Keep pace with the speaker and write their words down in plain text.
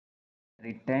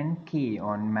Return key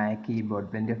on my keyboard.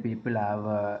 Plenty of people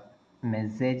have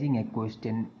messaging a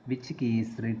question, which key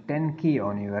is return key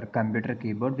on your computer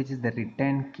keyboard, which is the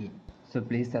return key. So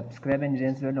please subscribe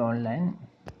Engineers World Online.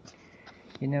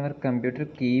 In our computer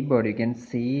keyboard you can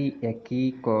see a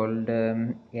key called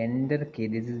enter key.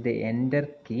 This is the enter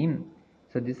key.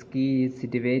 So this key is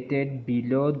situated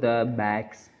below the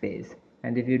backspace,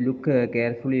 and if you look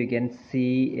carefully you can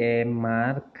see a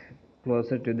mark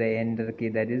closer to the enter key.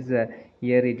 That is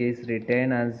here it is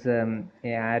written as a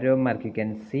arrow mark, you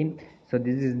can see. So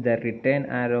this is the return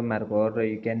arrow mark, or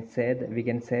you can say that we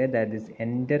can say that this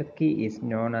enter key is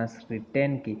known as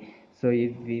return key. So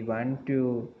if we want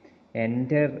to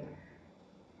enter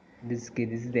this key,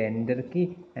 this is the enter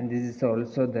key, and this is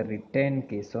also the return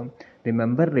key. So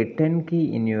remember, return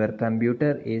key in your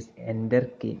computer is enter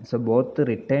key. So both the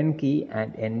return key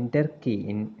and enter key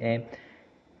in a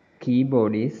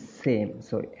keyboard is same.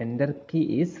 So enter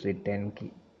key is return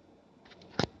key.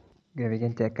 Okay, we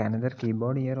can check another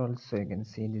keyboard. Here also you can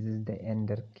see this is the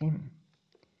enter key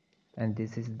and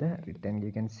this is the return key.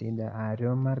 You can see the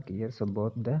arrow mark here. So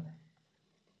both the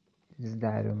this is the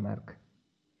arrow mark.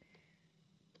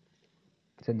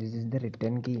 So this is the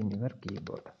return key in your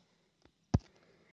keyboard.